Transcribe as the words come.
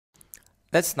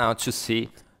Let's now to see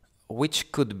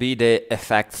which could be the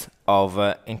effects of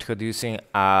introducing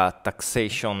a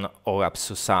taxation or a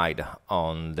subsidy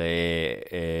on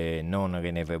the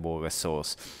non-renewable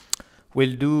resource.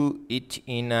 We'll do it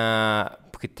in a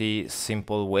pretty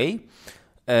simple way.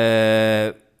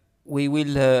 We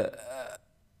will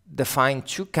define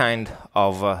two kinds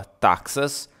of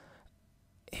taxes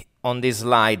on this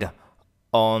slide.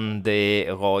 On the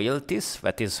royalties,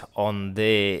 that is on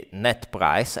the net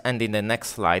price, and in the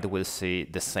next slide we'll see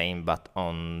the same but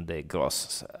on the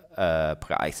gross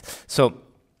price. So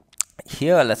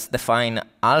here let's define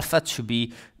alpha to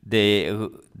be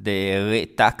the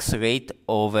tax rate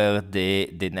over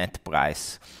the net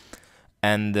price,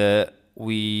 and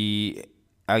we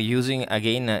are using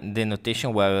again the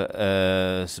notation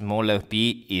where smaller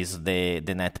p is the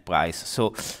net price.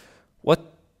 So what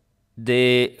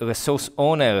the resource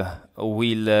owner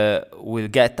will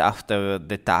get after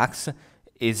the tax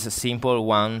is a simple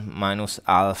 1 minus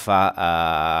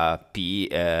alpha p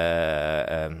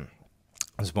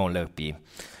smaller p.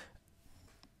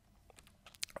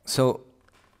 So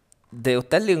the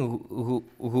Hotelling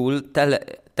rule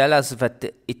tell us that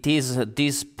it is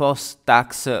this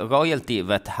post-tax royalty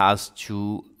that has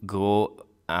to grow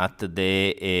at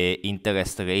the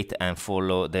interest rate and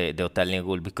follow the Hotelling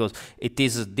rule, because it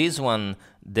is this one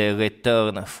the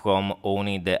return from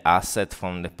owning the asset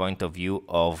from the point of view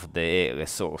of the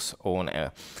resource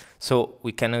owner. So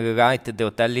we can rewrite the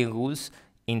Hotelling rules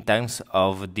in terms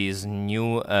of this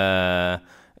new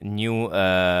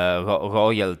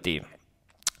royalty.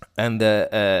 And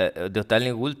the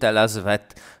Hotelling rule tells us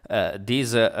that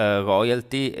this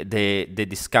royalty, the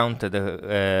discounted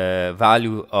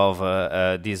value of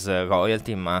this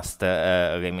royalty must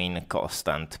remain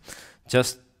constant.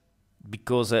 Just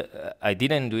because I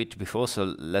didn't do it before,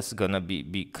 so let's gonna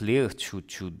be clear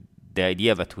to the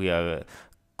idea that we are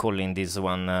calling this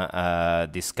one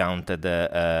discounted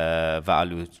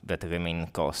value that remain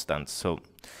constant. So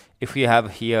if we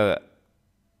have here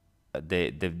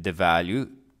the value,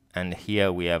 and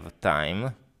here we have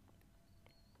time,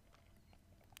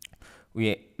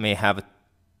 we may have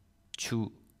two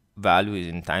values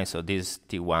in time. So this is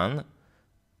t1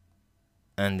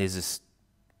 and this is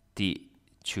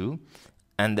t2,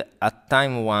 and at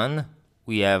time 1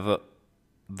 we have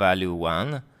value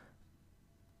 1,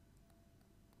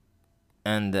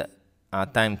 and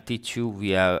at time t2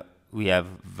 we have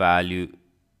value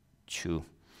 2.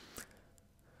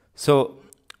 So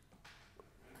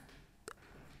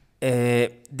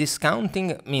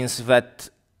discounting means that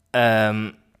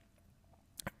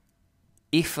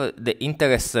if the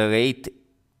interest rate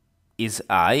is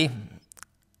high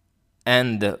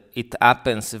and it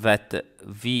happens that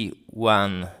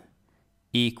V1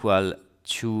 equal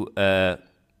to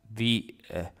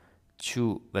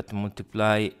V2 that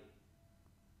multiply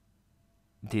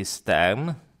this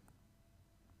term,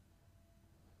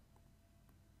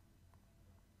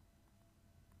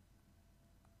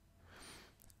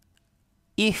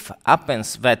 if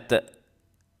happens that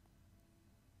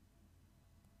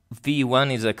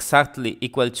V1 is exactly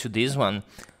equal to this one,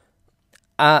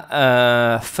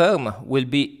 a firm will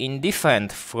be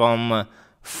indifferent from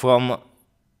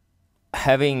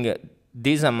having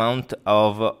this amount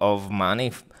of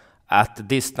money at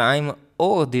this time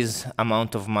or this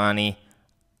amount of money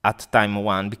at time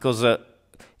 1, because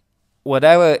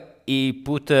whatever he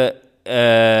put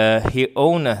he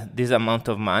own this amount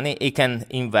of money, he can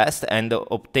invest and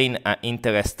obtain an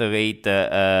interest rate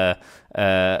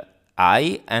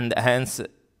high, and hence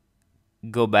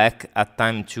go back at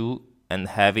time 2 and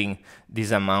having this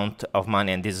amount of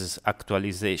money, and this is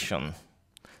actualization.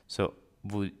 So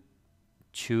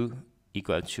V2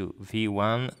 equal to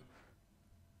V1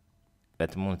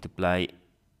 that multiply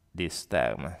this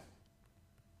term.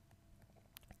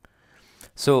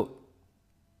 So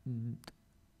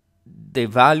the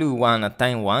value 1 at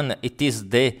time 1, it is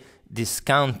the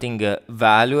discounting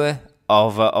value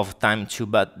of time 2,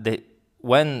 but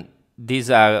when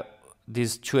these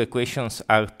two equations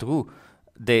are true,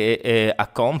 a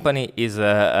company is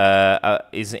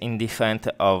indifferent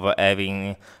of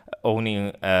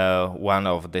owning one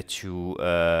of the two,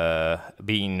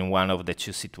 being one of the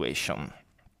two situations.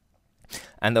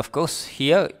 And of course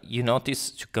here you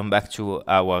notice, to come back to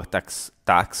our tax,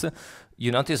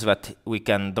 you notice that we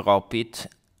can drop it,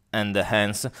 and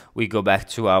hence we go back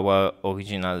to our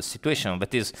original situation.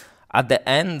 That is, at the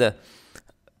end,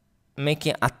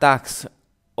 making a tax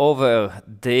over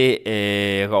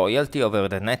the royalty, over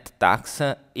the net tax,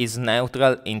 is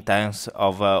neutral in terms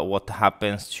of what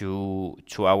happens to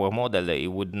our model. It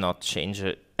would not change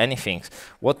anything.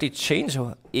 What it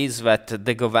changes is that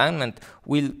the government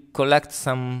will collect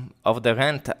some of the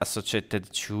rent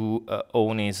associated to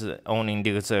owning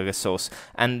this resource,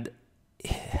 and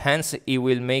hence it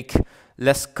will make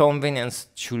less convenience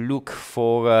to look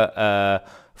for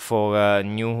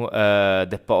new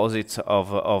deposits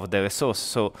of the resource.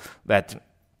 So that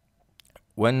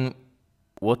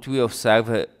what we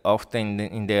observe often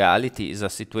in the reality is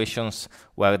situations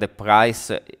where the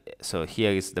price, so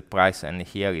here is the price and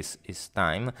here is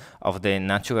time, of the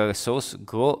natural resource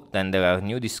grow, then there are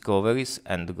new discoveries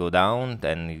and go down,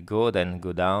 then it go, then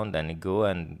go down, then it go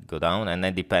and go down, and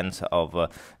it depends of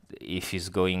if it's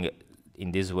going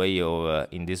in this way or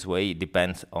in this way. It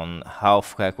depends on how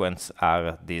frequent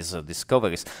are these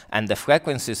discoveries. And the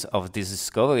frequencies of this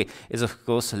discovery is of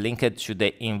course linked to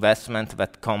the investment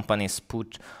that companies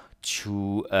put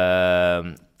to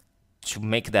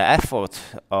make the effort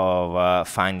of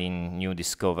finding new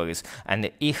discoveries.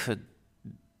 And if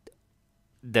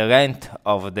the rent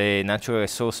of the natural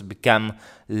resource become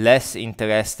less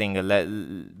interesting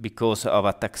because of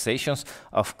a taxations,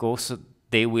 of course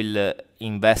they will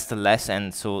invest less,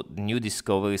 and so new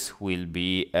discoveries will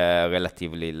be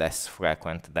relatively less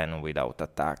frequent than without a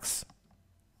tax.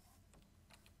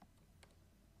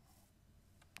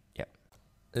 Yeah.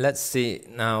 Let's see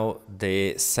now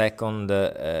the second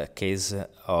case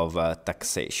of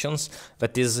taxations.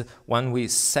 That is when we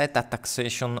set a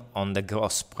taxation on the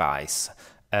gross price.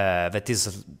 That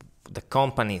is, the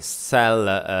company sell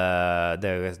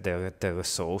the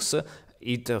resource.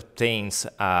 It obtains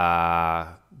a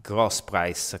gross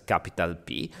price capital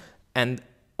P, and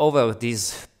over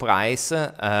this price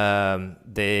the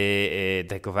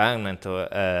government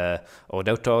or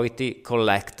the authority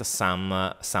collect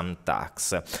some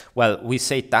tax. Well, we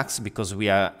say tax because we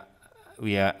are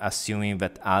assuming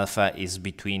that alpha is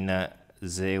between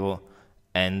 0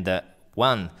 and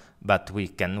 1, but we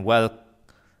can well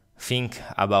think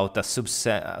about a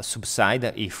subside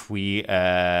if we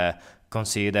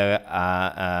consider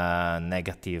a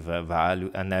negative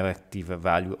value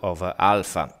of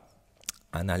alpha.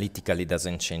 Analytically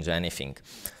doesn't change anything.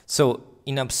 So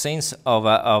in absence of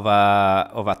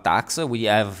a tax, we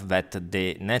have that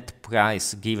the net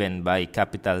price given by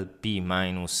capital P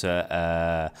minus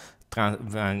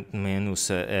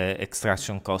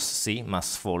extraction cost C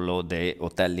must follow the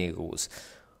Hotelling rules.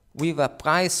 With a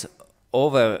price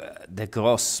over the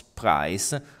gross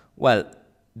price, well,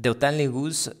 the Hotelling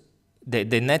rules,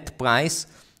 the net price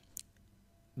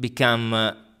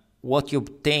become what you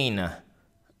obtain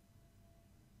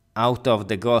out of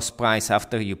the gross price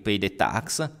after you pay the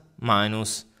tax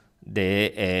minus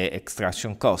the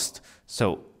extraction cost.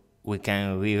 So we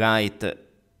can rewrite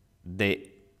the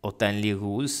Hotelling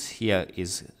rules. Here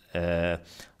is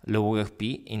lower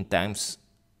P in terms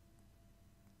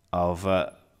of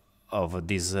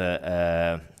this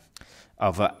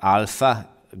of alpha,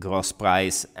 gross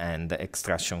price, and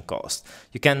extraction cost.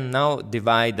 You can now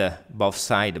divide both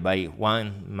sides by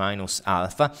 1 minus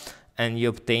alpha, and you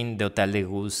obtain the Hotelling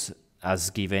rules as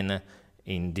given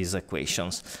in these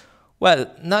equations. Well,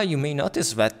 now you may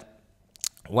notice that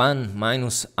 1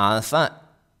 minus alpha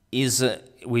is,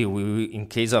 in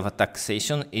case of a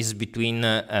taxation, is between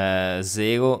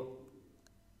 0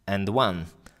 and 1.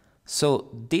 So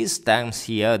these terms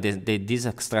here, this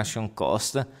extraction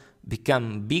cost,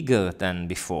 become bigger than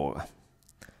before.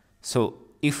 So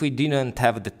if we didn't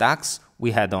have the tax,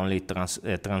 we had only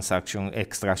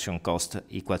extraction cost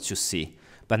equal to C.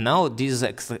 But now these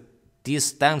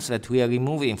terms that we are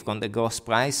removing from the gross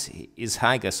price is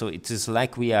higher. So it is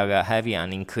like we are having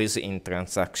an increase in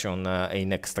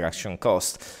in extraction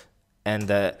cost.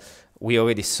 And we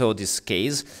already saw this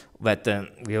case, but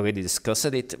we already discussed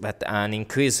it, but an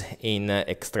increase in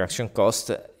extraction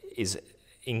cost is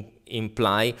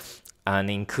imply an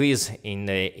increase in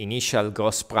the initial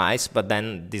gross price, but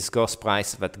then this gross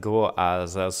price that grow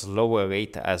as a slower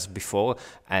rate as before,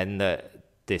 and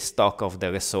the stock of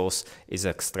the resource is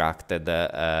extracted,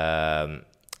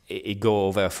 it go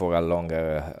over for a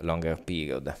longer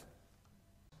period.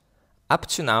 Up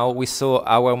to now, we saw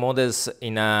our models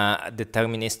in a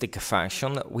deterministic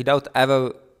fashion without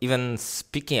ever even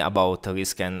speaking about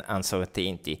risk and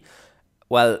uncertainty.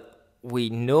 Well, we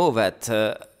know that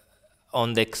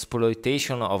on the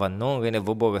exploitation of a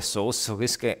non-renewable resource,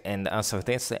 risk and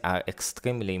uncertainty are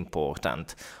extremely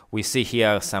important. We see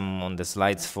here some on the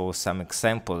slides for some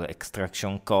example: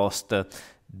 extraction cost,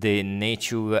 the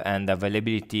nature and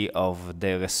availability of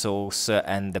the resource,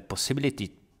 and the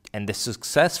possibility and the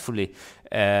successful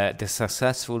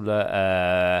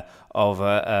of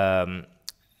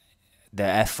the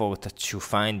effort to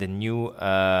find new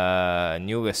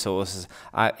resources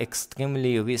are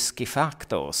extremely risky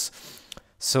factors.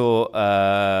 So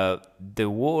the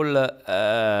whole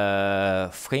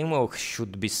framework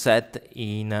should be set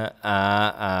in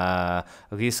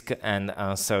risk and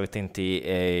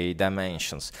uncertainty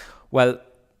dimensions. Well,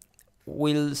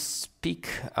 we'll speak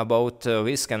about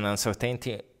risk and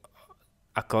uncertainty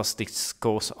across this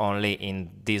course only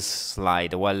in this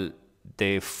slide, while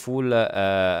the full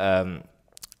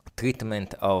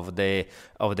treatment of the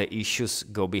issues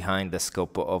go behind the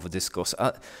scope of this course.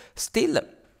 Still,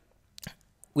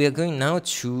 we are going now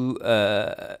to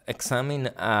examine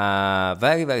a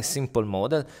very simple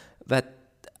model that,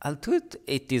 although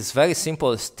it is very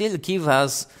simple, still give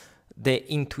us the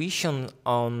intuition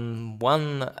on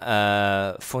one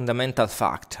fundamental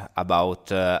fact about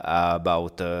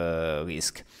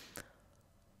risk.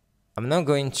 I'm now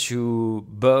going to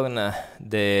burn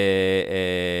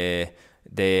the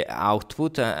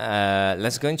output.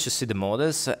 Let's go to see the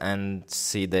models and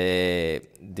see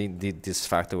this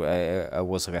factor I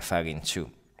was referring to.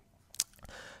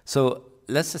 So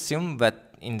let's assume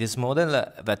that in this model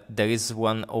that there is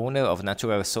one owner of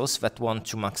natural resource that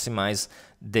wants to maximize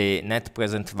the net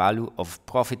present value of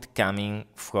profit coming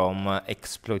from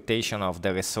exploitation of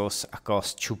the resource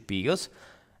across 2 periods,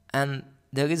 and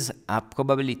there is a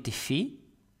probability phi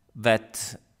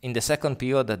that in the second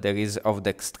period there is of the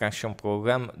extraction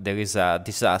program there is a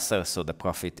disaster, so the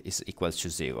profit is equal to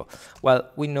 0. Well,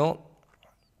 we know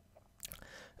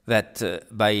that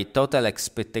by total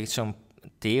expectation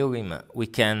theorem we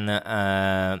can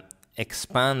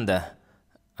expand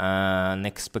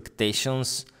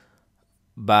expectations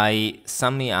by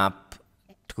summing up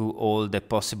through all the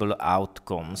possible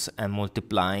outcomes and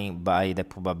multiplying by the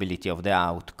probability of the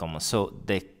outcome. So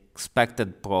the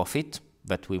expected profit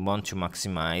that we want to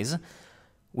maximize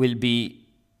will be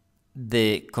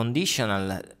the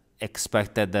conditional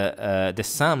expected, the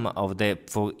sum of the,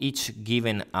 for each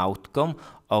given outcome,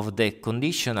 of the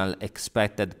conditional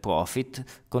expected profit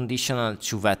conditional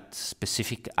to that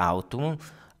specific outcome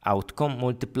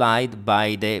multiplied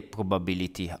by the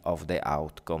probability of the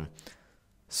outcome.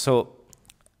 So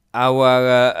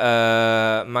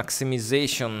our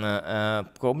maximization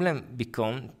problem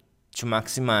becomes to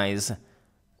maximize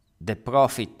the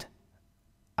profit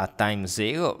at time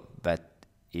 0, that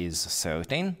is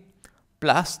certain,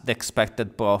 plus the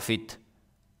expected profit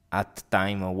at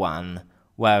time 1,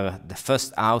 where the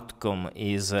first outcome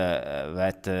is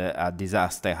that a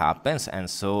disaster happens, and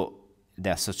so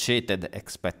the associated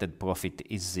expected profit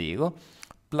is 0,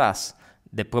 plus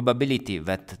the probability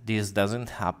that this doesn't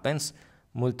happen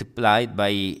multiplied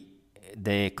by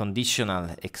the conditional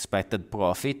expected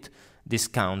profit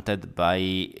discounted by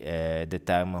the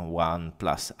term 1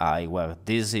 plus I, where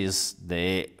this is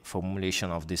the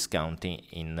formulation of discounting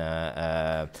in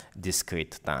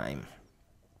discrete time.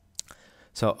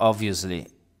 So obviously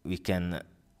we can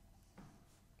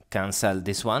cancel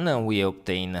this one and we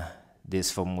obtain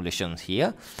this formulation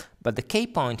here, but the key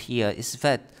point here is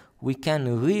that we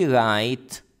can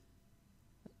rewrite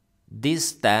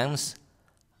these terms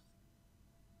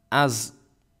as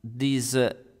this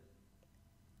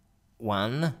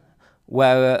one,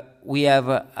 where we have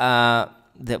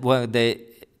where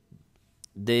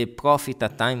the profit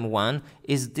at time 1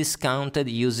 is discounted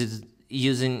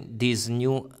using this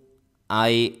new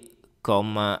I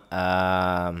comma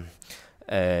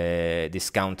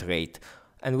discount rate,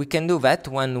 and we can do that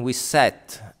when we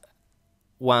set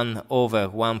 1 over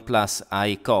 1 plus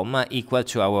I comma equal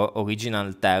to our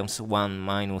original terms 1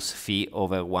 minus phi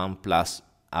over 1 plus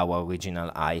our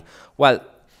original I. Well,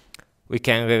 we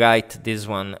can rewrite this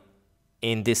one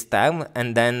in this term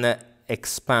and then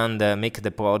expand, make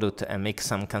the product and make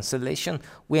some cancellation.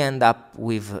 We end up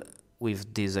with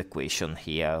this equation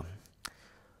here.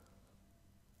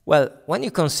 Well, when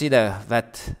you consider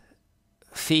that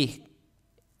phi,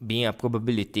 being a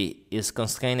probability, is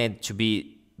constrained to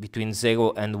be between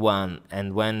 0 and 1,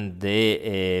 and when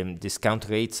the discount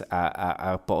rates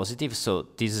are positive, so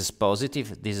this is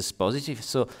positive,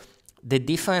 so the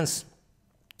difference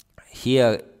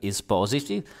here is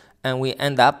positive, and we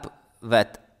end up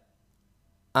that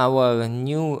our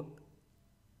new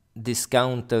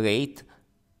discount rate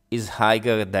is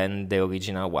higher than the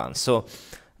original one. So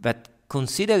that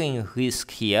considering risk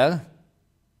here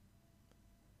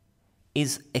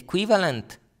is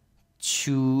equivalent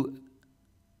to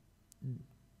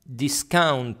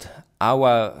discount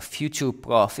our future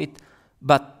profit,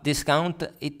 but discount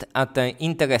it at an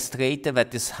interest rate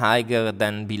that is higher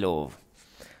than below.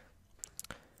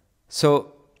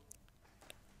 So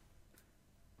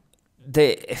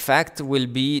the effect will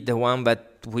be the one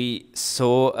that we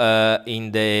saw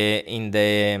in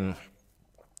the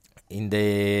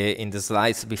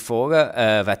slides before,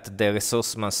 that the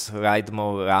resource must rise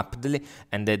more rapidly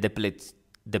and the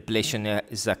depletion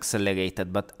is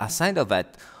accelerated. But aside of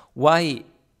that, why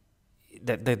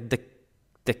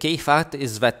the key fact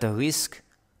is that the risk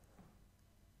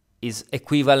is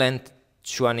equivalent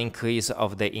to an increase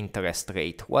of the interest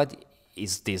rate. What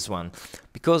is this one?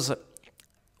 Because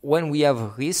when we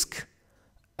have risk,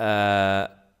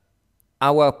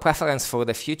 our preference for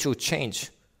the future change.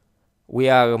 We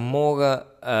are more,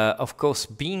 of course,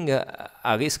 being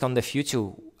a risk on the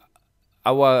future,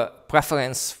 our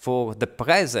preference for the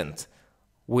present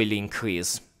will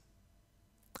increase.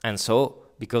 And so,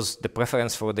 because the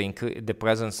preference for the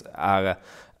present are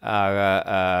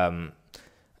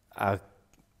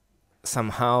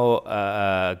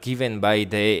somehow given by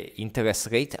the interest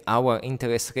rate, our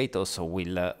interest rate also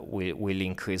will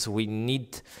increase. We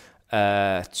need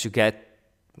to get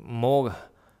more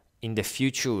in the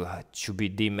future to be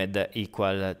deemed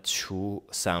equal to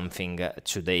something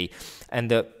today,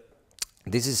 and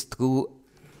this is true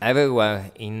everywhere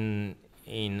in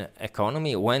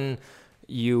economy. When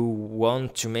you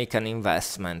want to make an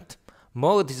investment,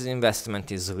 more this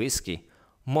investment is risky,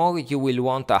 more you will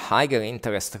want a higher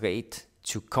interest rate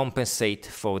to compensate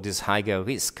for this higher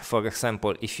risk. For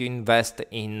example, if you invest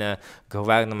in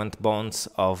government bonds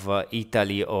of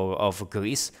Italy or of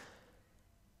Greece,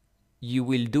 you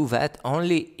will do that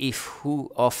only if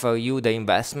who offer you the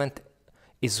investment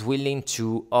is willing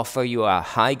to offer you a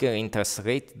higher interest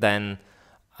rate than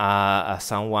a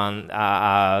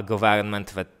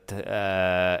government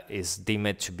that is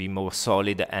deemed to be more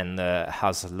solid and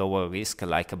has lower risk,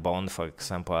 like a bond, for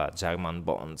example, German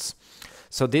bonds.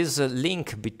 So this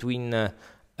link between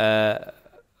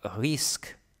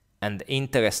risk and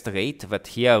interest rate that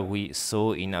here we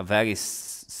saw in a very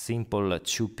simple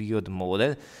two-period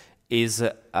model is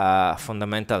a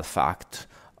fundamental fact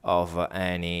of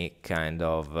any kind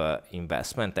of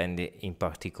investment, and in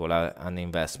particular an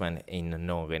investment in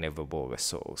non-renewable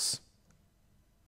resource.